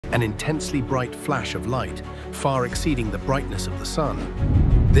an intensely bright flash of light, far exceeding the brightness of the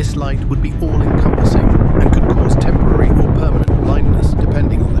sun. This light would be all-encompassing and could cause temporary or permanent blindness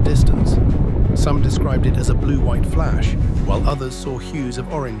depending on the distance. Some described it as a blue-white flash, while others saw hues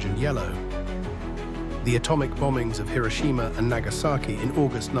of orange and yellow. The atomic bombings of Hiroshima and Nagasaki in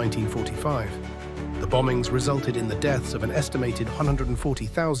August 1945. The bombings resulted in the deaths of an estimated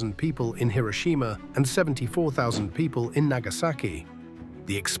 140,000 people in Hiroshima and 74,000 people in Nagasaki.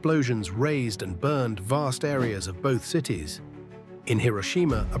 The explosions razed and burned vast areas of both cities. In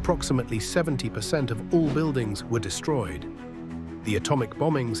Hiroshima, approximately 70% of all buildings were destroyed. The atomic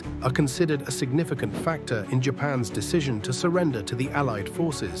bombings are considered a significant factor in Japan's decision to surrender to the Allied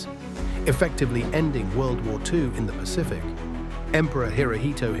forces, effectively ending World War II in the Pacific. Emperor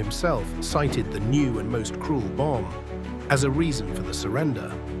Hirohito himself cited the new and most cruel bomb as a reason for the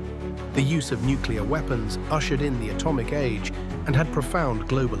surrender. The use of nuclear weapons ushered in the atomic age and had profound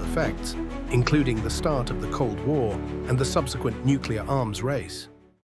global effects, including the start of the Cold War and the subsequent nuclear arms race.